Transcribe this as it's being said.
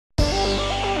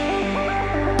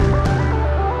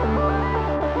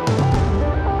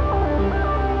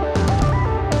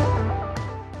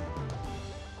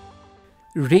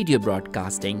Radio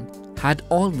broadcasting had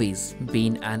always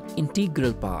been an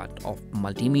integral part of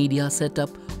multimedia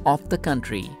setup of the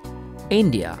country.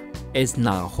 India is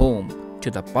now home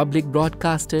to the public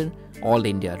broadcaster, All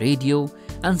India Radio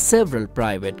and several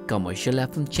private commercial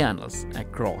FM channels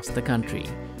across the country.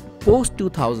 Post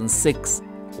 2006,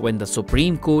 when the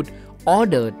Supreme Court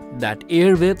ordered that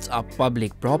airwaves are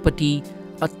public property,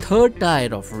 a third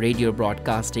tier of radio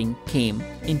broadcasting came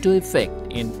into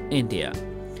effect in India.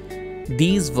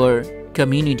 These were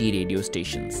community radio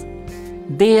stations.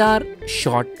 They are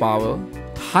short power,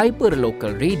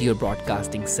 hyper-local radio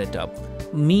broadcasting setup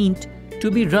meant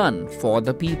to be run for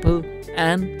the people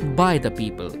and by the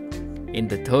people. In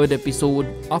the third episode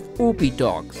of OP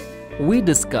Talks, we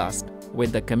discussed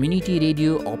with the community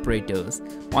radio operators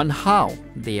on how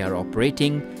they are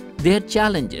operating, their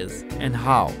challenges and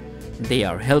how they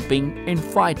are helping in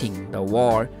fighting the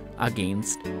war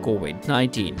against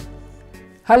COVID-19.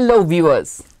 Hello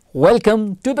viewers,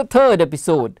 welcome to the third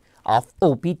episode of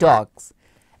OP Talks.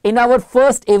 In our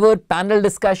first ever panel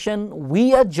discussion,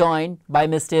 we are joined by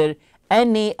Mr.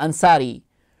 N.A. Ansari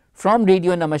from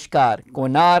Radio Namaskar,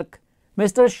 Konark,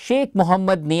 Mr. Sheikh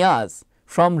Mohammad Niaz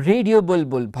from Radio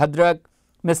Bulbul, Bhadrak,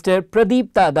 Mr.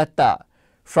 Pradeepta Datta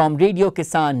from Radio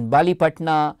Kisan,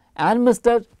 Balipatna and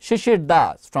Mr. Shishir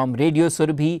Das from Radio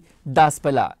Surabhi,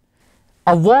 Daspala.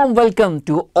 A warm welcome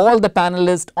to all the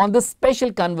panelists on this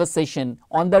special conversation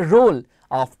on the role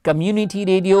of community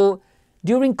radio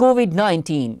during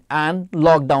COVID-19 and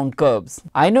lockdown curbs.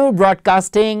 I know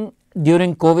broadcasting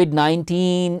during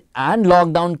COVID-19 and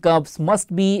lockdown curbs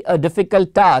must be a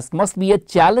difficult task, must be a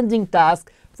challenging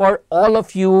task for all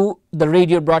of you, the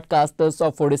radio broadcasters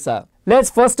of Odisha. Let's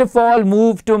first of all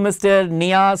move to Mr.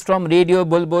 Niaz from Radio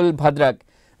Bulbul, Bhadrak.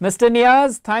 Mr.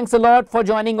 Niaz, thanks a lot for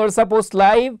joining Orissapost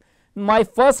Live. My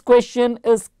first question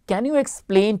is, can you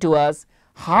explain to us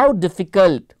how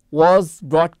difficult was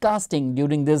broadcasting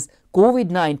during this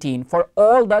COVID-19 for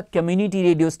all the community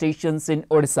radio stations in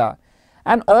Odisha?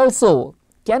 And also,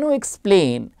 can you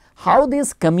explain how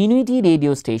these community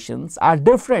radio stations are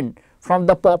different from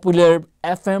the popular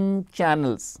FM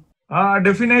channels?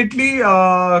 Definitely,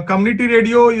 community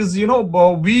radio is,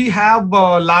 we have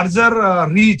larger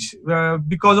reach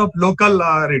because of local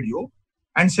radio.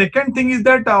 And second thing is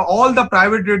that all the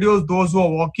private radios, those who are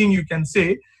working, you can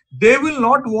say, they will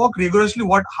not work rigorously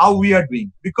how we are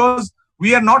doing, because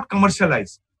we are not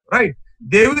commercialized, right?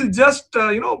 They will just,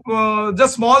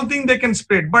 just small thing they can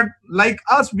spread. But like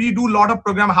us, we do a lot of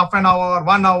program, half an hour,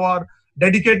 1 hour,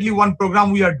 dedicatedly one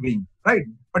program we are doing, right?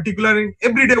 Particularly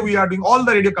every day we are doing all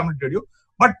the radio, community radio.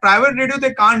 But private radio,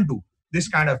 they can't do this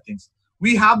kind of things.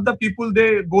 We have the people,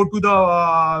 they go to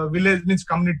the village, means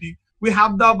community. We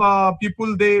have the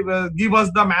people, they give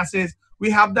us the message. We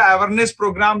have the awareness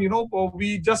program,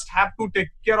 we just have to take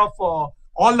care of all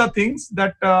the things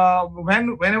that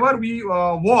whenever we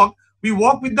work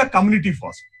with the community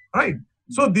first, right?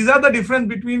 So these are the difference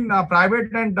between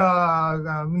private and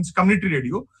means community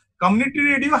radio. Community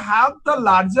radio have the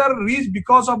larger reach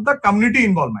because of the community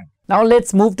involvement. Now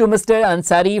let's move to Mr.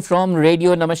 Ansari from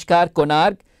Radio Namaskar,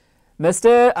 Konark.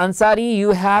 Mr. Ansari,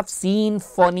 you have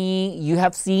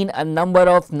seen a number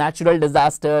of natural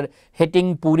disaster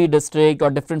hitting Puri district or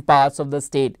different parts of the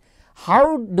state.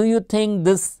 How do you think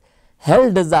this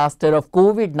health disaster of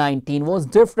COVID-19 was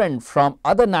different from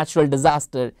other natural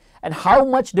disaster, and how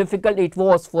much difficult it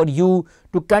was for you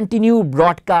to continue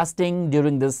broadcasting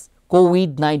during this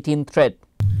COVID-19 threat?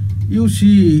 You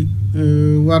see,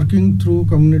 working through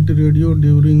community radio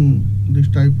during this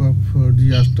type of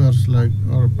disasters like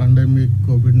our pandemic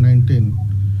COVID-19,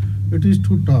 it is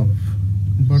too tough.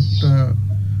 But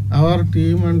our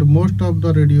team and most of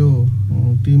the radio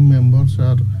team members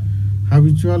are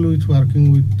habitual with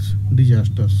working with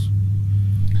disasters.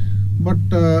 But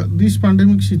this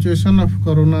pandemic situation of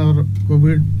corona or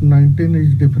COVID-19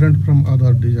 is different from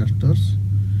other disasters.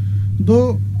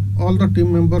 Though all the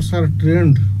team members are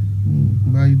trained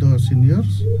by the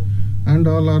seniors and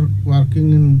all are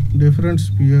working in different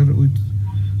sphere with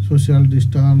social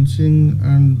distancing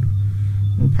and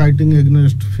fighting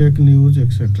against fake news,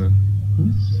 etc.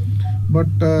 But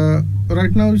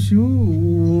right now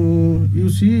you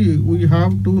see we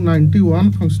have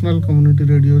 291 functional community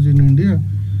radios in India,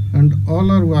 and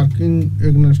all are working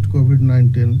against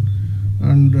COVID-19,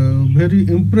 and very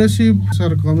impressive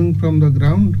are coming from the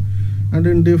ground, and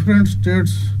in different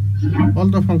states all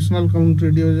the functional community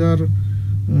radios are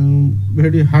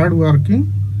very hard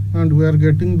working, and we are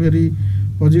getting very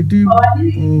positive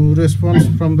response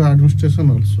from the administration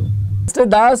also. Mr.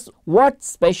 Das, what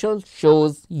special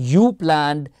shows you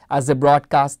planned as a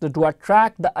broadcaster to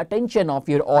attract the attention of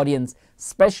your audience,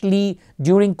 especially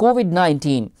during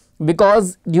COVID-19?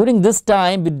 Because during this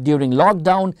time, during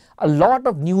lockdown, a lot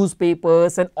of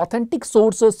newspapers and authentic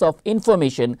sources of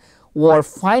information were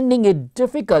finding it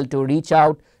difficult to reach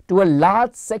out to a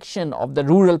large section of the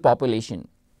rural population.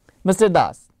 Mr.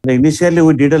 Das. Initially,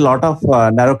 we did a lot of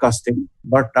narrowcasting,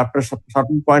 but after a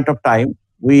certain point of time,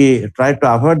 we tried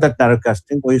to avoid that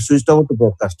narrowcasting. We switched over to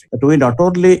broadcasting. But we not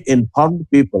only informed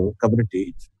people,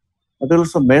 communities, but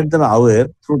also made them aware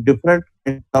through different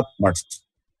formats.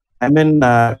 I mean,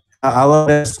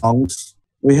 our songs.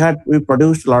 We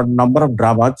produced a number of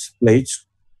dramas, plays,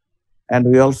 and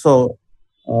we also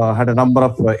had a number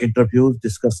of interviews,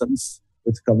 discussions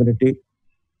with community.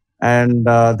 And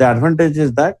the advantage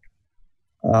is that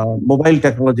mobile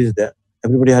technology is there.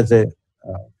 Everybody has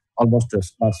almost a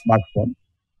smartphone.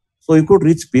 So you could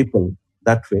reach people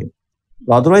that way.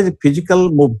 Otherwise, the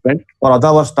physical movement for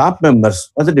other staff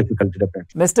members was a difficulty.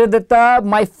 Definitely. Mr. Datta,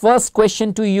 my first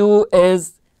question to you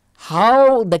is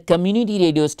how the community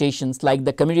radio stations, like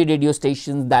the community radio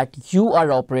stations that you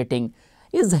are operating,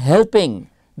 is helping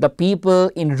the people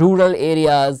in rural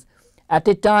areas at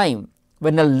a time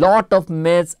when a lot of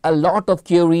myths, a lot of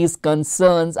queries,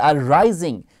 concerns are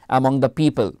rising among the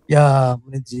people. Yeah,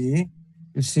 Maniji,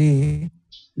 you see,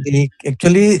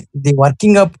 actually the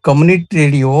working of community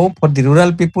radio for the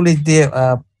rural people is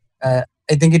I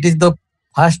think it is the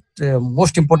first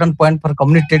most important point for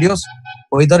community radios,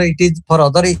 whether it is for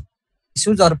other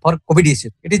issues or for COVID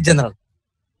issues. It is general.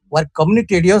 Where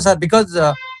community radios are, because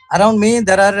around me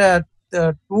there are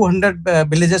 200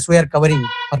 villages we are covering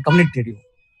for community radio.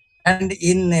 And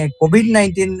in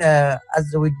COVID-19,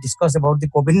 as we discussed about the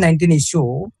COVID-19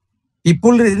 issue,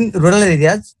 people in rural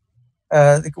areas,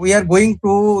 we are going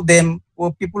to them.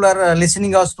 People are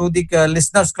listening us through the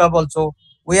listeners club also.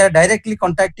 We are directly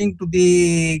contacting to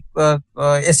the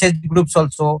SH groups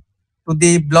also, to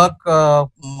the block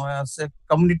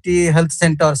community health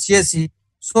center, CSC.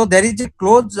 So there is a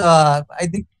close, I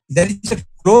think there is a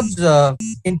close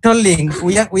interlink.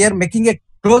 We are making a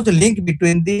close link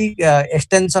between the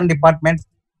extension departments,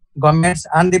 governments,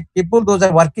 and the people. Those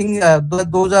are working.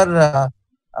 Those are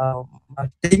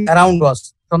staying around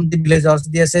us, from the villagers,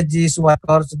 the SHGs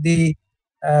workers, the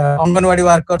Anganwadi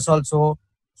workers also.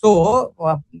 So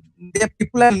the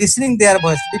people are listening their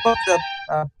voice, because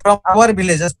from our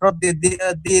villages, from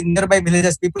the nearby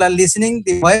villages, people are listening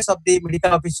the voice of the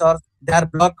medical officers, their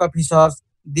block officers,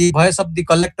 the voice of the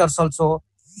collectors also.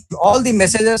 All the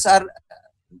messages are,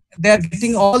 they are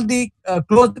getting all the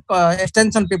close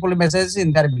extension people messages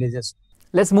in their villages.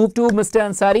 Let's move to Mr.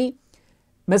 Ansari.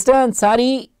 Mr.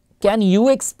 Ansari, can you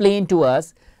explain to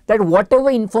us that whatever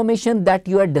information that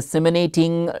you are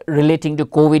disseminating relating to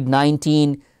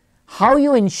COVID-19, how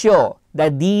you ensure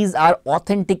that these are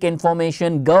authentic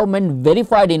information, government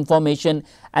verified information,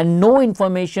 and no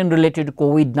information related to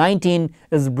COVID-19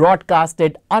 is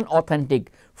broadcasted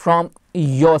unauthentic from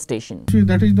your station? See,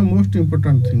 that is the most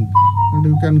important thing. And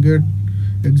you can get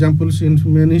examples in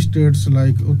many states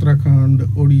like Uttarakhand,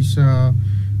 Odisha,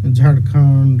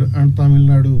 Jharkhand, and Tamil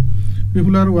Nadu.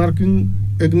 People are working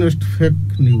against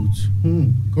fake news.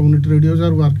 Community radios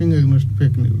are working against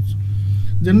fake news.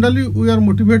 Generally, we are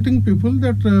motivating people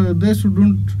that they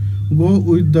shouldn't go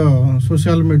with the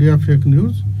social media fake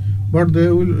news, but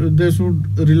they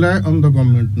should rely on the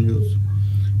government news.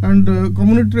 And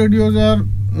community radios are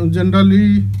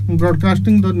generally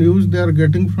broadcasting the news they are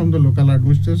getting from the local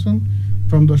administration,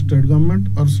 from the state government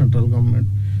or central government.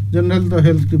 Generally, the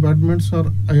health departments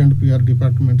or I&PR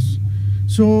departments.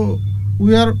 So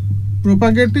we are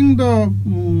propagating the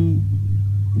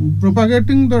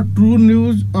true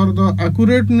news or the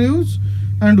accurate news,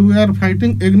 and we are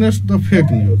fighting against the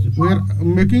fake news. We are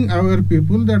making aware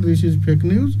people that this is fake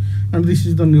news and this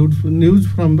is the news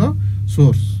from the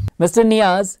source. Mr.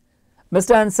 Niaz,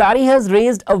 Mr. Ansari has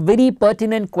raised a very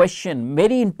pertinent question,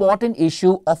 very important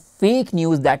issue of fake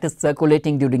news that is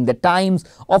circulating during the times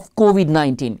of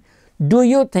COVID-19. Do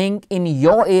you think in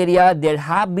your area there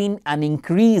have been an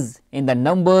increase in the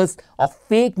numbers of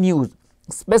fake news,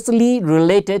 especially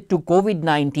related to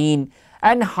COVID-19,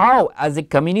 and how, as a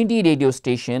community radio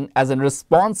station, as a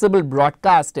responsible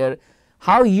broadcaster,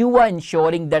 how you are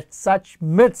ensuring that such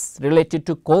myths related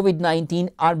to COVID-19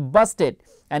 are busted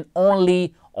and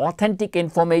only authentic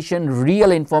information,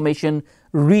 real information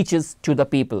reaches to the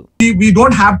people? We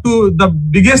don't have to, the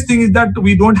biggest thing is that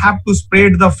we don't have to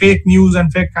spread the fake news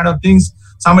and fake kind of things.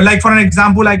 Somewhere, like for an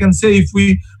example, I can say, if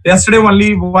we, yesterday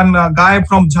only one guy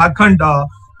from Jharkhand,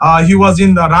 he was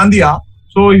in Randia.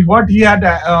 So what he had,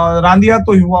 Randia,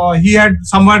 so he had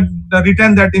somewhat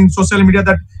written that in social media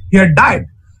that he had died.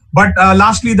 But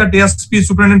lastly, that SP,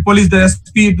 Superintendent Police, the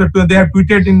SP, they have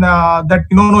tweeted in that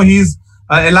no, he is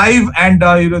alive, and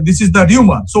this is the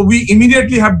rumor. So we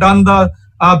immediately have done the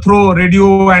through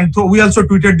radio, and we also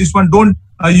tweeted this one. Don't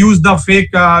use the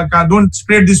fake, don't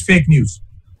spread this fake news.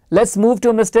 Let's move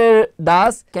to Mr.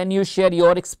 Das. Can you share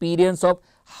your experience of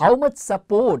how much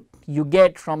support you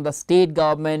get from the state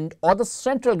government or the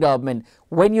central government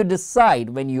when you decide,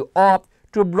 when you opt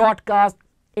to broadcast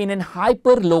in a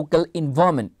hyper-local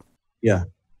environment? Yeah,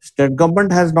 state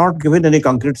government has not given any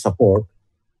concrete support.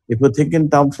 If you think in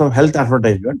terms of health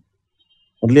advertisement,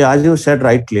 only as you said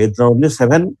rightly, there are only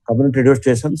 7 community radio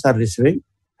stations are receiving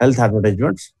health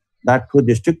advertisements, that through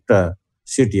district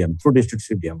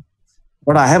CTM.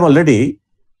 But I have already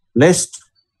placed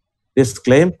this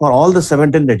claim for all the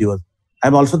 17 radios. I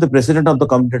am also the president of the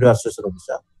Community Radio Association of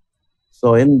Odisha.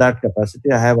 So in that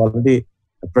capacity, I have already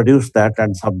produced that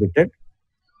and submitted.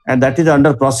 And that is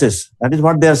under process. That is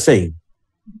what they are saying.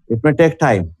 It may take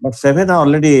time, but 7 are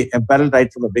already empaneled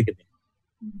right from the beginning.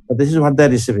 So this is what they are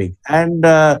receiving. And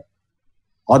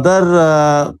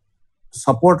other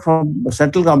support from the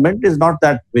central government is not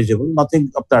that visible,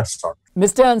 nothing of that sort.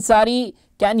 Mr. Ansari,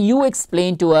 can you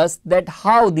explain to us that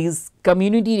how these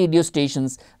community radio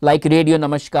stations like Radio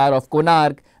Namaskar of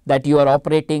Konark that you are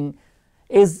operating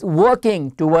is working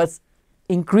towards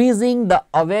increasing the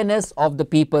awareness of the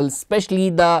people, especially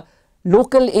the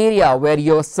local area where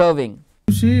you are serving?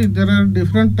 You see, there are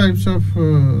different types of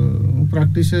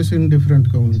practices in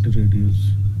different community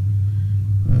radios.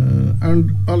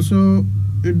 And also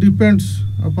it depends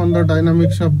upon the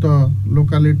dynamics of the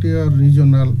locality or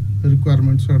regional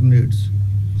requirements or needs.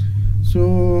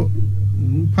 So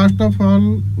first of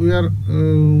all, we are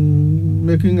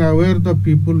making aware the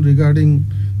people regarding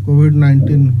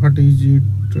COVID-19, what is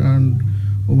it and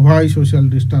why social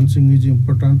distancing is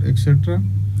important, etc.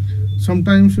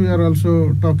 Sometimes we are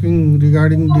also talking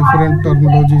regarding different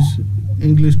terminologies,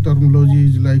 English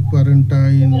terminologies like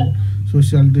quarantine,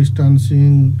 social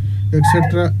distancing,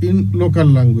 etc. in local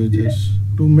languages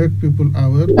to make people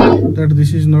aware that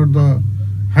this is not the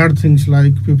hard things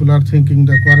like people are thinking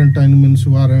the quarantine means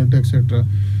warrant, etc.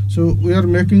 So we are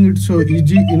making it so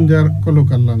easy in their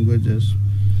local languages.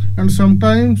 And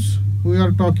sometimes we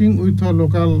are talking with a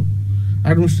local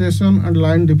administration and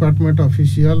line department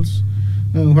officials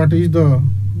what is the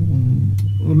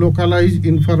localized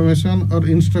information or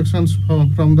instructions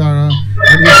from the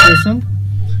administration.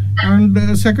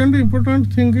 And second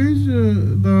important thing is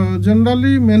the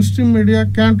generally mainstream media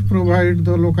can't provide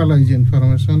the localized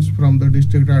informations from the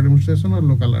district administration or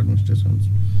local administrations.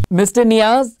 Mr.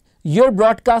 Niaz, you're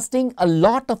broadcasting a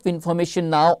lot of information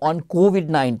now on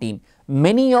COVID-19.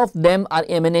 Many of them are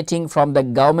emanating from the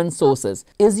government sources.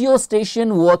 Is your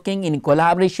station working in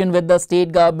collaboration with the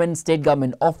state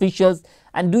government officials,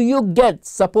 and do you get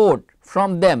support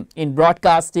from them in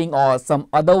broadcasting or some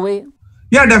other way?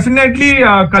 Yeah, definitely.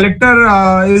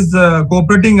 Collector is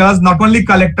cooperating us. Not only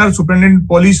collector, superintendent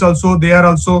police also, they are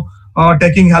also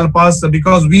taking help us,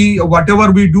 because we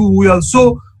whatever we do, we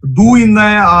also do in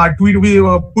tweet. We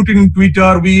put it in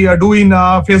Twitter. We do in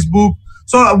Facebook.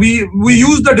 So we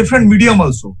use the different medium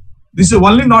also. This is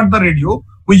only not the radio.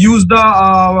 We use the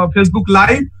Facebook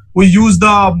Live. We use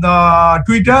the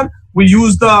Twitter. We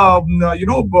use the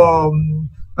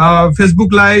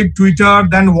Facebook Live, Twitter,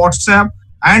 then WhatsApp,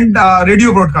 and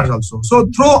radio broadcast also. So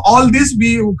through all this,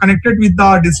 we connected with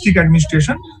the district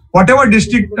administration. Whatever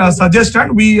district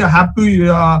suggested, we have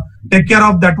to take care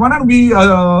of that one, and we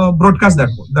broadcast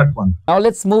that one. Now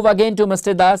let's move again to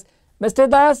Mr. Das. Mr.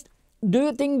 Das, do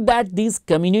you think that these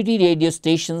community radio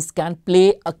stations can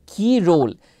play a key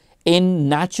role in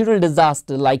natural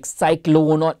disaster like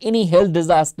cyclone or any health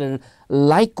disaster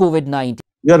like COVID-19?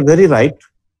 You are very right.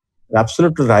 You're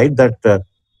absolutely right that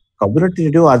community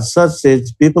radio as such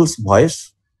is people's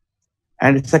voice,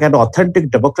 and it's a kind of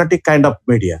authentic democratic kind of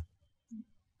media,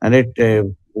 and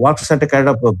it works at a kind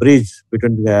of a bridge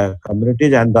between the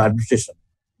communities and the administration.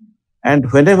 And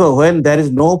when there is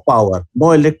no power,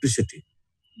 no electricity,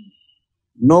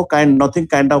 nothing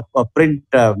kind of print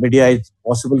media is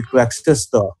possible to access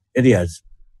the areas.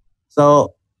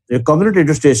 So the community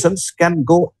radio stations can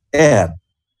go air,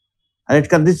 and it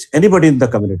can reach anybody in the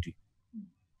community.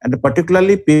 And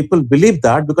particularly people believe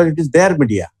that because it is their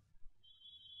media.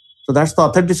 So that's the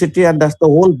authenticity, and that's the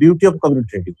whole beauty of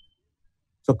community radio.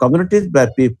 So communities where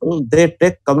people, they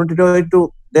take community radio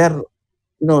into their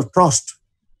trust.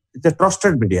 It's a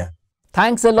trusted media.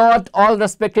 Thanks a lot, all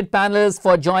respected panelists,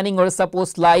 for joining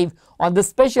Orissapost Live on this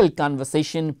special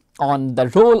conversation on the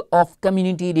role of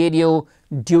community radio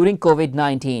during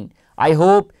COVID-19. I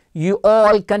hope you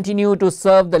all continue to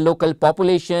serve the local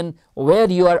population where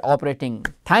you are operating.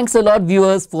 Thanks a lot,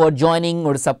 viewers, for joining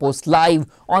Orissapost Live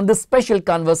on this special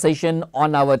conversation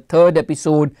on our third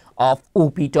episode of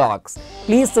OP Talks.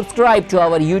 Please subscribe to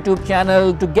our YouTube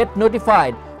channel to get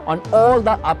notified on all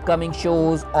the upcoming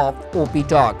shows of OP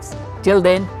Talks. Till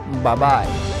then,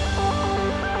 bye-bye.